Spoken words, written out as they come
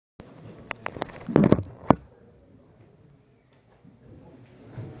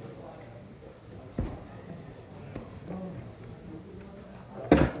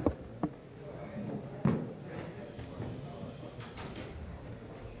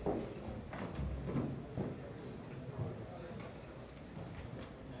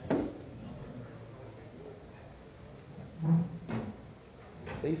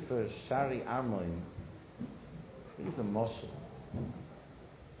Sefer Shari Armoin brings a moshel.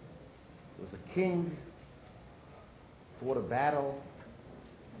 There was a king, fought a battle,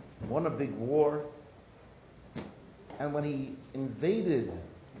 won a big war, and when he invaded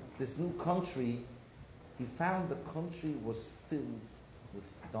this new country, he found the country was filled with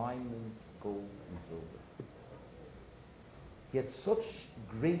diamonds, gold, and silver. He had such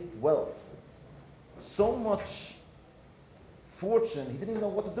great wealth, so much fortune, he didn't even know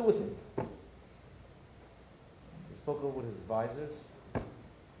what to do with it. He spoke over with his advisors,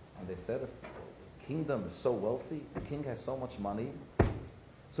 and they said, if the kingdom is so wealthy, the king has so much money,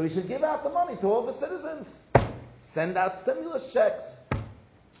 so he should give out the money to all the citizens. Send out stimulus checks.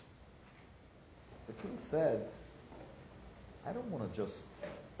 The king said, I don't want to just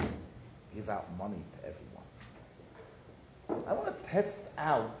give out money to everyone. I want to test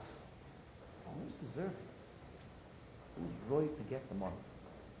out who's deserving it, who's right to get the money.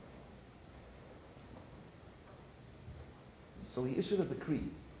 So he issued a decree.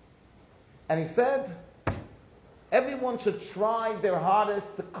 And he said, everyone should try their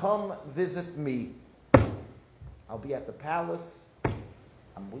hardest to come visit me. I'll be at the palace.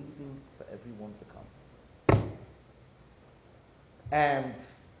 I'm waiting for everyone to come. And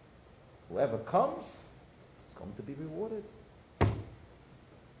whoever comes is going to be rewarded.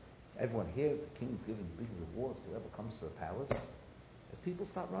 Everyone hears the king's giving big rewards to whoever comes to the palace. As people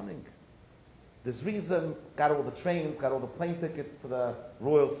start running. This reason got all the trains, got all the plane tickets to the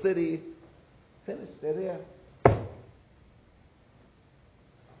royal city. Finished, they're there.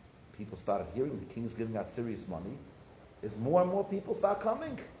 People started hearing the king's giving out serious money. As more and more people start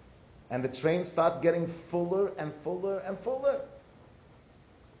coming. And the trains start getting fuller and fuller and fuller.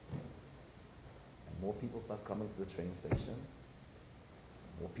 And more people start coming to the train station.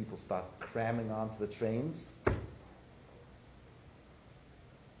 More people start cramming onto the trains.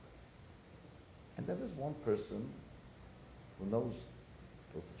 And then there's one person who knows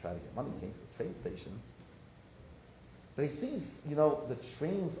to try to get money, came to the train station. But he sees, the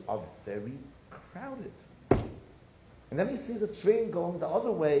trains are very crowded. And then he sees a train going the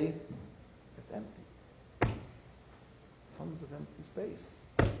other way. It's empty. Tons of empty space.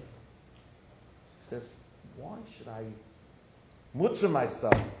 So he says, why should I mutter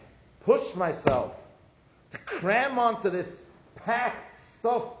myself, push myself to cram onto this packed,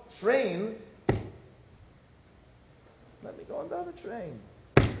 stuffed train? Let me go on the other train.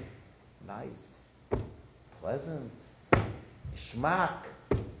 Nice, pleasant, geschmack,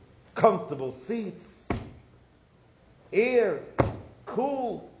 comfortable seats, air,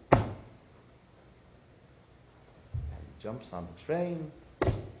 cool. And he jumps on the train,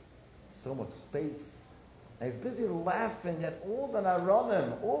 so much space. And he's busy laughing at all the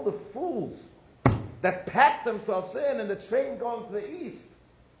Naranim, all the fools that packed themselves in the train going to the east.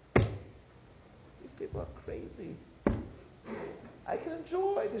 These people are crazy. I can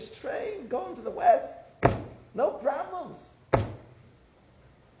enjoy this train going to the west. No problems. And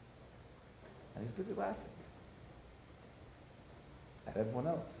he's busy laughing at everyone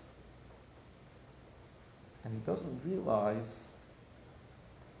else. And he doesn't realize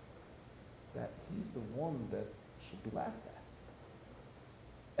that he's the one that should be laughed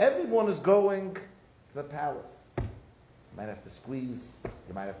at. Everyone is going to the palace. You might have to squeeze,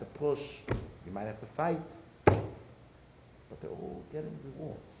 you might have to push, you might have to fight, but they're all getting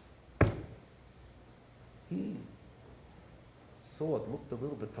rewards. He saw it looked a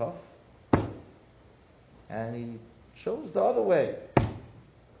little bit tough, and he chose the other way.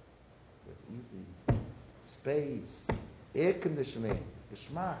 It's easy. Space, air conditioning,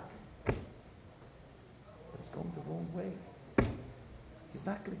 geschmack. But he's going the wrong way. He's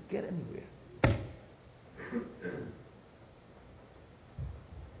not going to get anywhere.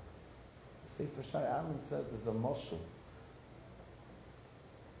 The Sefer Shai Amin said there's a moshel.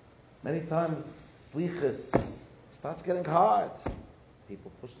 Many times, slichus starts getting hard.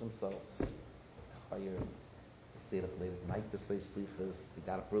 People push themselves. Tired. They stayed up late at night to say slichus. They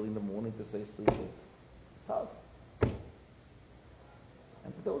got up early in the morning to say slichus. It's tough.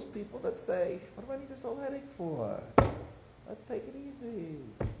 And for those people that say, what do I need this whole headache for? Let's take it easy.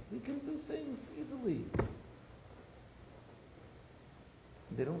 We can do things easily.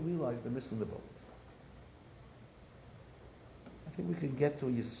 And they don't realize they're missing the boat. I think we can get to a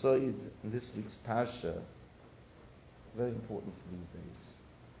Yesod in this week's Parsha, very important for these days.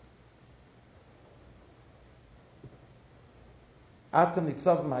 Atam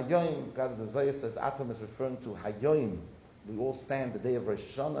Netzavim Hayoim, God of the Zohar says Atam is referring to Hayoim. We all stand the day of Rosh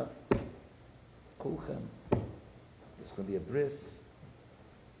Hashanah. Kulchem. There's going to be a bris.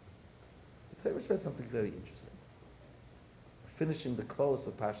 The Torah says something very interesting. finishing the close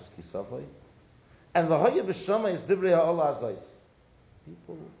of Parshas Kisavai. And the Hoya B'Shama is Divrei Ha'olah Azais.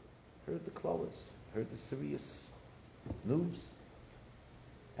 People heard the close, heard the serious news.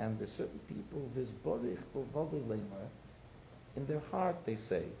 And there's certain people, Vizborich B'Vodei Leimar, in their heart they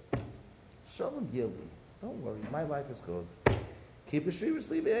say, Shalom Yili, don't worry, my life is good. Keep a shrivis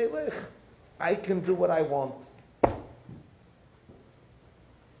li be'elech. I can do what I want.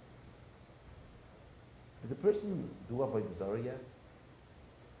 Did the person do Avodah Zarah yet?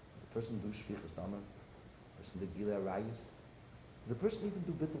 Did the person do Shvichas Damim? The person did Gilei Arayis? Did the person even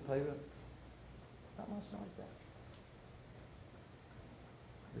do Bittul Torah? Not much like that.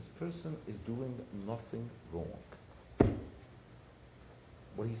 This person is doing nothing wrong.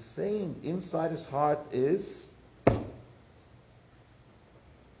 What he's saying inside his heart is,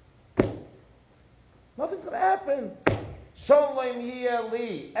 nothing's going to happen. Shalom yeh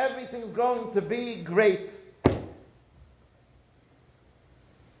li. Everything's going to be great.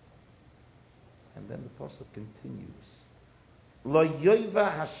 And then the pasuk continues. Lo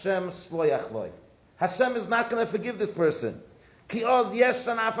yoiva Hashem sloyach loy. Hashem is not going to forgive this person. Ki oz yesh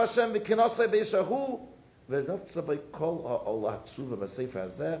shanaf Hashem v'kinosei b'yishahu v'nofza b'kol ha'olah tshuva v'sefer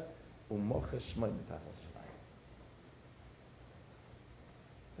hazeh u'moche shmoi mitachas shamayim.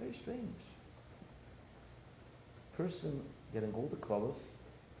 Very strange. Person getting all the colors,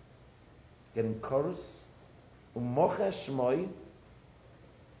 getting chorus, u'moche shmoi,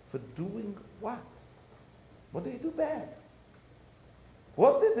 for doing what? What did he do bad?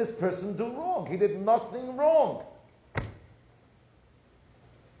 What did this person do wrong? He did nothing wrong.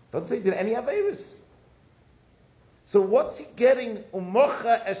 Don't say he did any Averis. So what's he getting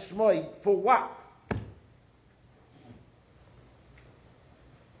umocha eshmoi for what?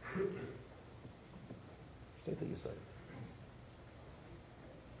 Stay to your side.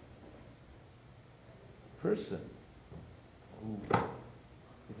 Person who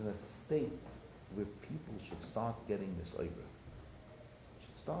is in a state where people should start getting this over,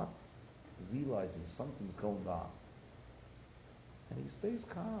 should start realizing something's going on. And he stays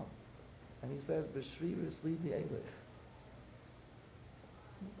calm. And he says, B'shriris li bi'elech.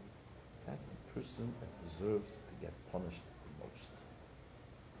 That's the person that deserves to get punished the most.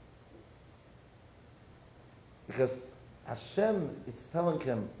 Because Hashem is telling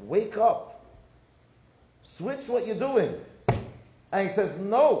him, wake up. Switch what you're doing. And he says,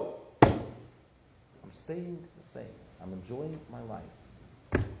 no. I'm staying the same. I'm enjoying my life.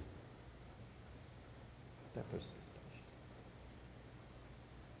 That person is punished.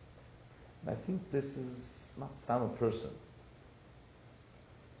 And I think this is not Stam a person.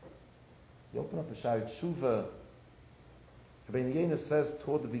 You open up a Shari Tshuva, Rabbeinu Yonah says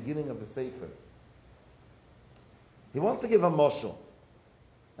toward the beginning of the Sefer, he wants to give a moshel.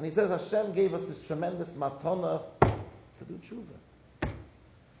 And he says Hashem gave us this tremendous matana to do tshuva.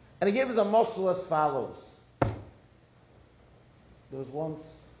 And he gave us a moshel as follows. There was once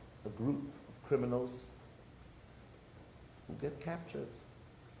a group of criminals who get captured.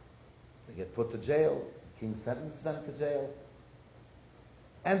 They get put to jail. The king sentences them to jail.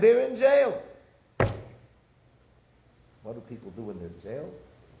 And they're in jail. What do people do when they're in jail?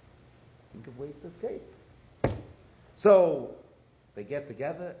 Think of ways to escape. So they get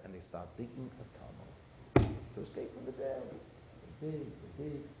together and they start digging a tunnel to escape from the jail. They dig,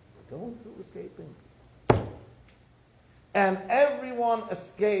 they're going through escaping. And everyone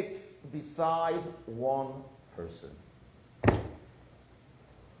escapes beside one person.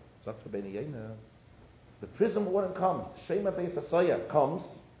 Dr. Rabbeinu Yonah, the prison warden comes, Shema Beis Hasoya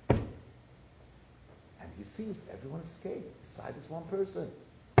comes, and he sees everyone escape beside this one person.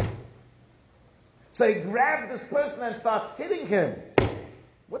 So he grabs this person and starts hitting him.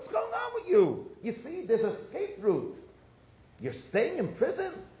 What's going on with you? You see, there's an escape route. You're staying in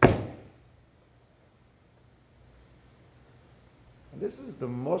prison? And this is the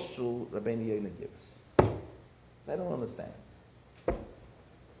moshul Rabbeinu Yonah gives. I don't understand.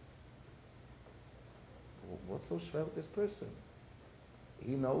 What's so shver with this person?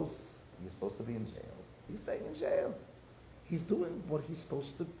 He knows you're supposed to be in jail. He's staying in jail. He's doing what he's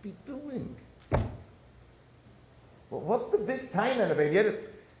supposed to be doing. Well, what's the big time in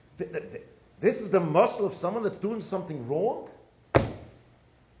it? This is the muscle of someone that's doing something wrong? What's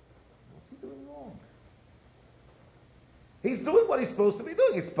he doing wrong? He's doing what he's supposed to be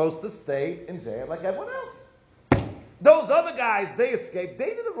doing. He's supposed to stay in jail like everyone else. Those other guys, they escaped.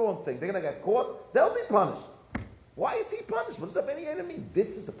 They did the wrong thing. They're going to get caught. They'll be punished. Why is he punished? What does that any enemy mean?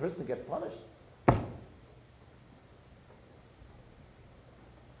 This is the person who gets punished.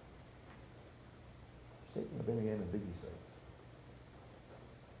 Shaking the Rabbeinu Yonah Biggie says,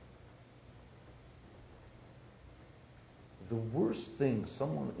 the worst thing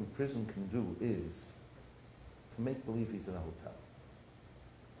someone in prison can do is to make believe he's in a hotel.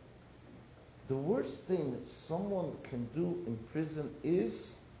 The worst thing that someone can do in prison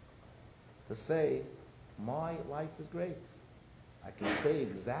is to say, my life is great. I can stay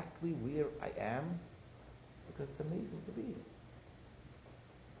exactly where I am because it's amazing to be here.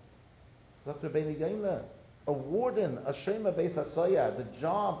 Dr. Rabbeinu Yonah, a warden, a shema beis hasoya, the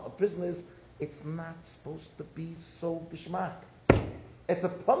job of prison is, it's not supposed to be so bishmak. It's a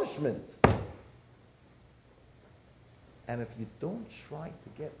punishment. And if you don't try to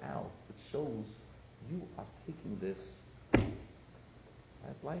get out, it shows you are taking this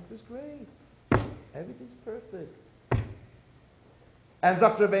as life is great. Everything's perfect. And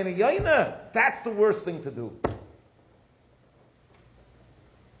Dr. Rabbeinu Yonah, that's the worst thing to do.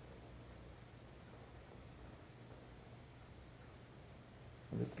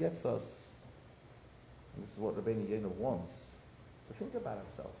 And this gets us, and this is what Rabbeinu Yonah wants, to think about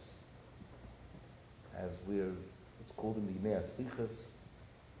ourselves. As it's called in the Yemei Slichos,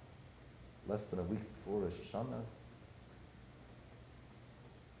 less than a week before Rosh Hashanah.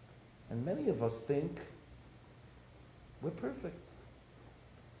 And many of us think we're perfect.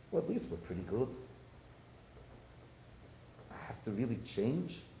 Well, at least we're pretty good. I have to really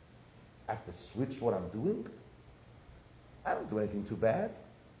change. I have to switch what I'm doing. I don't do anything too bad.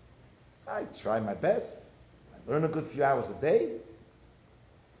 I try my best. I learn a good few hours a day.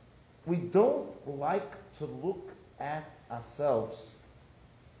 We don't like to look at ourselves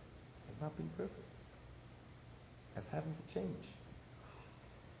as not being perfect, as having to change.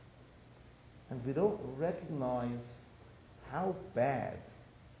 And we don't recognize how bad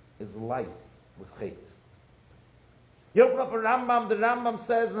is life with hate. You open up a Rambam, the Rambam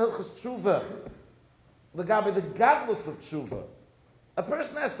says in Hilchos Tshuva, the godless of Tshuva, a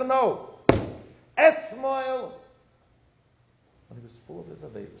person has to know, Esmoil, when he was full of his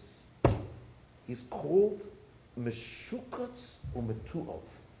averos, he's called Meshukatz u'Metu'ov.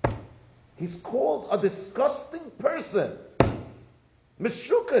 He's called a disgusting person.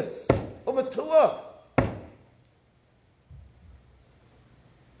 Meshukatz u'Metu'ov. But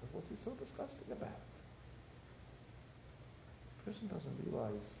what's he so disgusting about? The person doesn't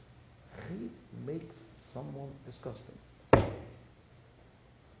realize hate makes someone disgusting.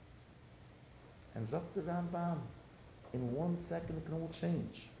 And Zakta Rambam, in 1 second it can all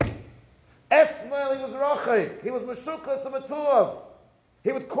change. Esmael, he was rochik. He was meshukatz u'Metu'ov.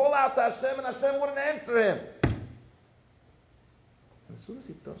 He would call out to Hashem and Hashem wouldn't answer him. And as soon as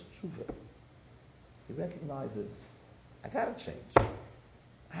he does tshuva, he recognizes, I gotta change.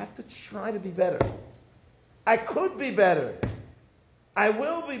 I have to try to be better. I could be better. I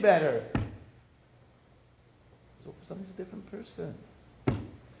will be better. So he's a different person.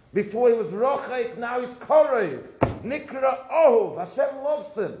 Before he was rochik, now he's korev. Nikra ohov. Hashem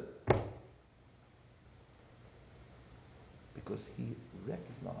loves him. Because he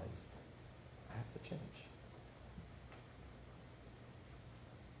recognized, I have to change.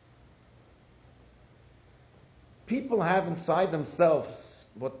 People have inside themselves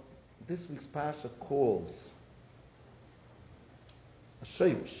what this week's Parsha calls a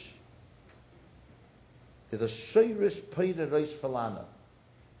shoyrish. There's a shoyrish peira reish falana.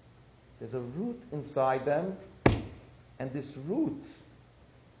 There's a root inside them, and this root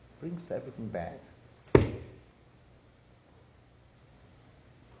brings to everything bad.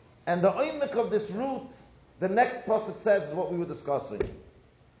 And the oimek of this root, the next pasuk says, is what we were discussing.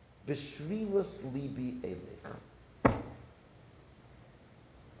 V'shrirus libi elech.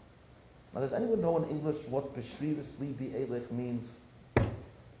 Now, does anyone know in English what B'shrirus libi elech means?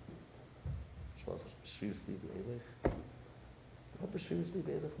 B'shrirus libi elech. What B'shrirus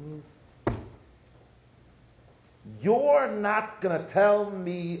libi elech means? You're not going to tell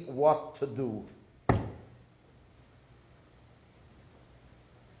me what to do.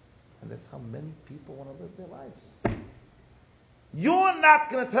 And that's how many people want to live their lives. You're not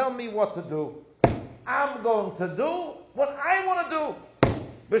going to tell me what to do. I'm going to do what I want to do.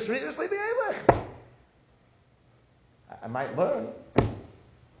 I might learn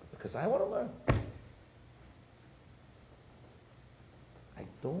because I want to learn. I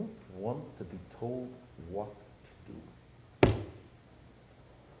don't want to be told what to do.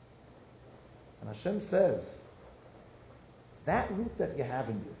 And Hashem says, that root that you have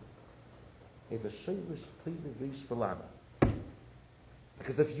in you, is a shayrish peira reish falana.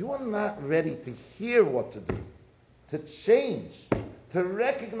 Because if you are not ready to hear what to do, to change, to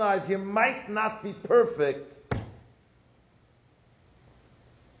recognize you might not be perfect,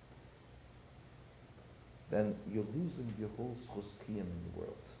 then you're losing your whole schus kiyum in the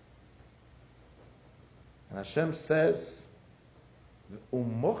world. And Hashem says,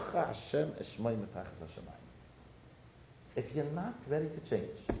 Umocha Hashem eshmai metachas hashamayim. If you're not ready to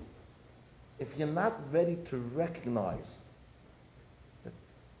change, if you're not ready to recognize that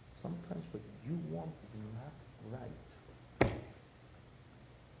sometimes what you want is not right,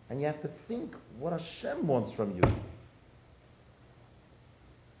 and you have to think what Hashem wants from you.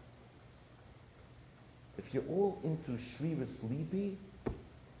 If you're all into Shrivis Libi,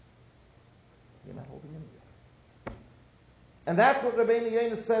 you're not holding anywhere. And that's what Rabbeinu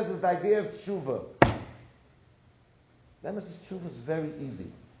Yonah says is the idea of tshuva. Then Mrs. Tshuva is very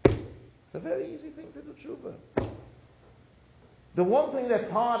easy. It's a very easy thing to do tshuva. The one thing that's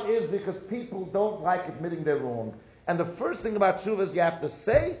hard is because people don't like admitting they're wrong. And the first thing about tshuva is you have to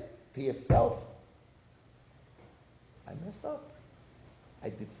say to yourself, I messed up. I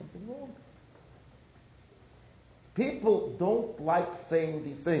did something wrong. People don't like saying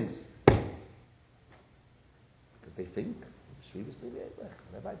these things because they think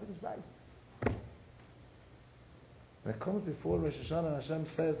everything is right. When it comes before Rosh Hashanah, Hashem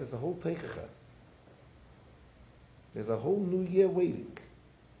says there's a whole teichacha. There's a whole new year waiting.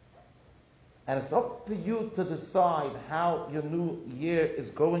 And it's up to you to decide how your new year is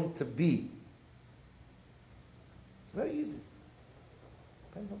going to be. It's very easy.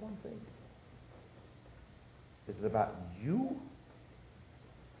 Depends on one thing. Is it about you?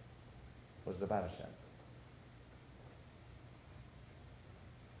 Or is it about Hashem?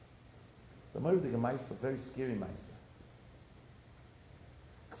 It's a murder Maisa, very scary Maisa.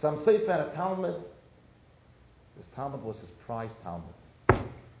 Some Sefer had a Talmud. This Talmud was his prized Talmud.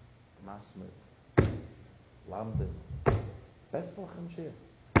 Masmid, London, best Balchan Shir.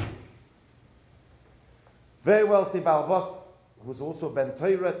 Very wealthy Balbos, who was also Ben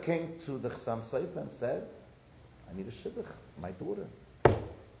Torah, came to the Chassam Sefer and said, I need a shidduch for my daughter.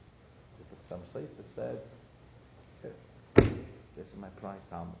 Because the Chassam Sefer said, here, this is my prized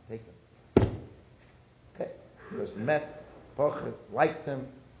Talmud, take it. Okay, the person met, Pocher, liked him,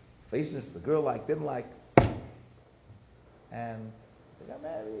 faces the girl liked, didn't like, and they got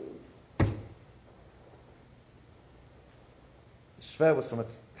married. The Shver was from a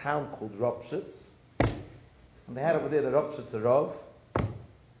town called Ropshitz. And they had over there the Ropshitz Rav. It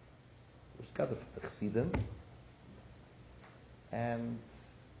was kind of the Chassidim. And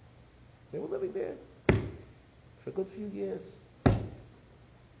they were living there for a good few years.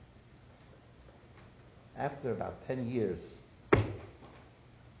 After about 10 years,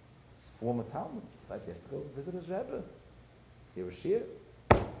 this former Talmud decides he has to go visit his Rebbe. Here was Shir.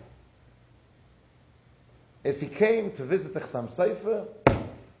 As he came to visit the Chassam Sefer,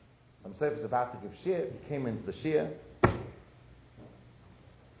 Chassam Sefer was about to give Shir, he came into the Shir.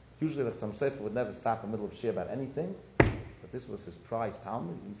 Usually the Chassam Sefer would never stop in the middle of Shir about anything, but this was his prized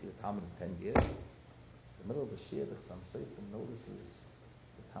Talmud. He didn't see the Talmud in 10 years. In the middle of the Shir, the Chassam Sefer notices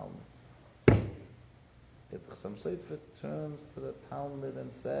the Talmud. As the Chassam Sefer turns to the Talmud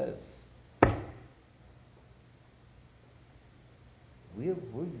and says, where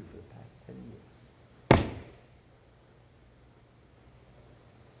were you for the past 10 years?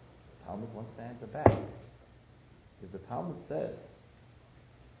 The Talmud wants to answer back. Because the Talmud says,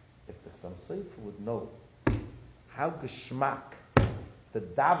 if the Chassam Sefer would know how geschmack the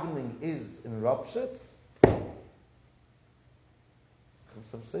davening is in Ropshitz,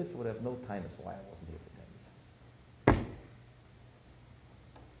 Chassam Sefer would have no time as to why I wasn't here for 10 years.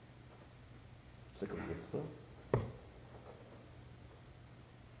 Shikl Yitzchak.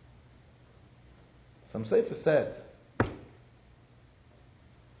 Some Sefer said, a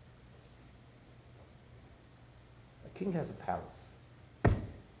king has a palace. A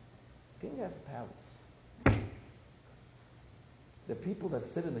king has a palace. The people that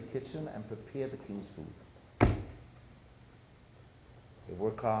sit in the kitchen and prepare the king's food. They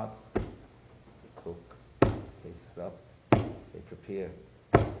work hard, they cook, they set up, they prepare.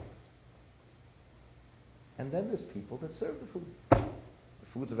 And then there's people that serve the food. The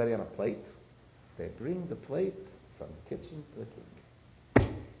food's already on a plate. They bring the plate from the kitchen to the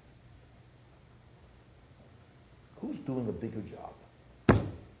king. Who's doing a bigger job?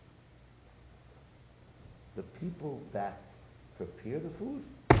 The people that prepare the food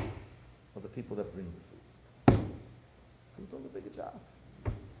or the people that bring the food? Who's doing the bigger job?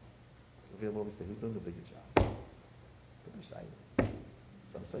 We'll always say, who's doing the bigger job?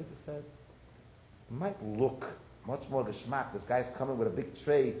 Some Sefer said, it might look much more geschmack. This guy's coming with a big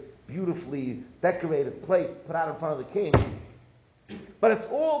tray, beautifully decorated plate put out in front of the king. But it's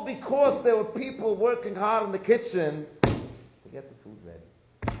all because there were people working hard in the kitchen to get the food ready.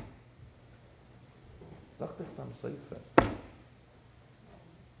 Sagt some Sefer.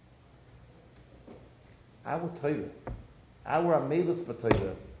 Our Torah Our amelus for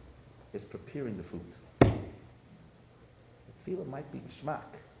Torah is preparing the food. The tefillah might be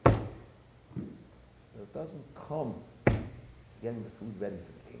geschmack, but it doesn't come to getting the food ready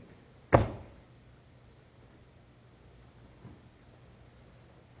for the king.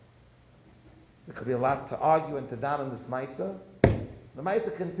 There could be a lot to argue and to down in this Maisa. The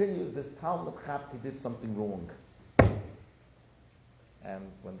Maisa continues, this Talmud Chapti did something wrong.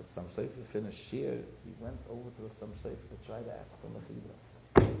 And when the Chassam Sofer finished Shir, he went over to the Chassam Sofer to try to ask for Mechila.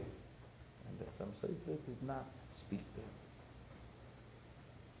 And the Chassam Sofer did not speak to him.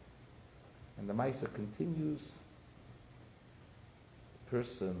 And the Maisa continues, the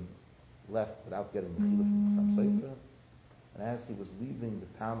person left without getting Mechila from the Chassam Sofer. And as he was leaving the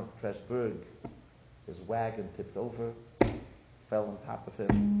town of Preshburg, his wagon tipped over, fell on top of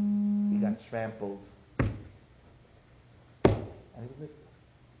him, he got trampled, and he was nifta.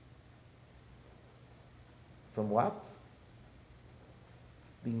 From what?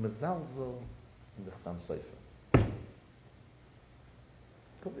 Being mezalzel in the Chassam Sofer.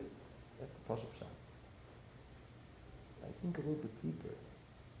 Could be. That's the Parshas Pshat. I think a little bit deeper.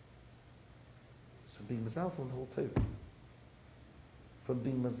 It's from being mezalzel in the whole Torah. From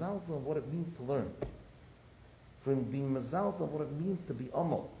being mezalzel on what it means to learn. From being mezalzel on what it means to be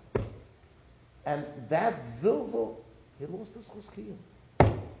amal. And that zilzel, he lost his chus kiyum.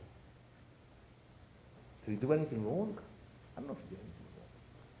 Did he do anything wrong? I don't know if he did anything wrong.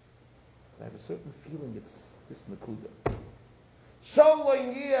 But I have a certain feeling it's this nakuda.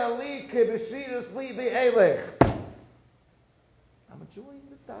 I'm enjoying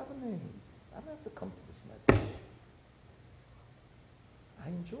the davening. I don't have to come to this medrash. I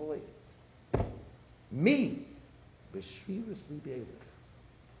enjoy it. Me, b'shviras li be'elech.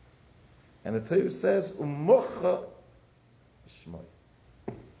 And the Torah says, Umocha Shmuz.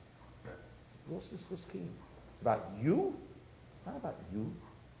 It's about you. It's not about you.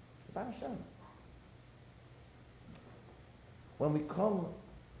 It's about Hashem. When we come,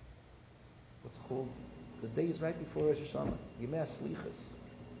 what's called, the days right before Rosh Hashanah, Yemei HaSlichas,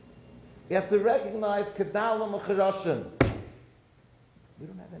 we have to recognize Kedalim Ucharashim. We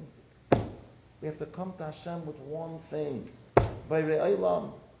don't have anything. We have to come to Hashem with one thing. By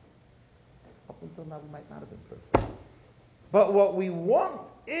Re'aylam, up until now we might not have been perfect. But what we want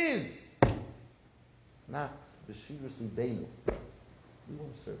is not B'shirus Libeinu. We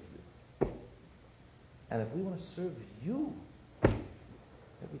want to serve you. And if we want to serve you,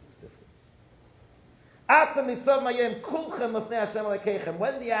 everything's different.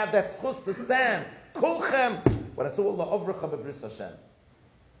 When do you have that schus to stand? Kulchem. When it's all the Ovracha B'bris Hashem.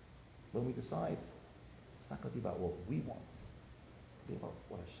 When we decide, it's not going to be about what we want. It'll be about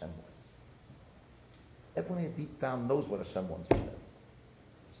what Hashem wants. Everyone here deep down knows what Hashem wants from them.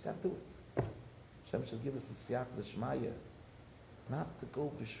 Just got to do it. Hashem should give us the siyat, the shmaya, not to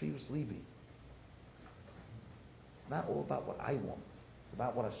go b'shvius libi. It's not all about what I want. It's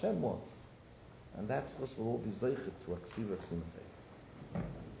about what Hashem wants. And that's what we'll all be zeichet to aksiv aksiv.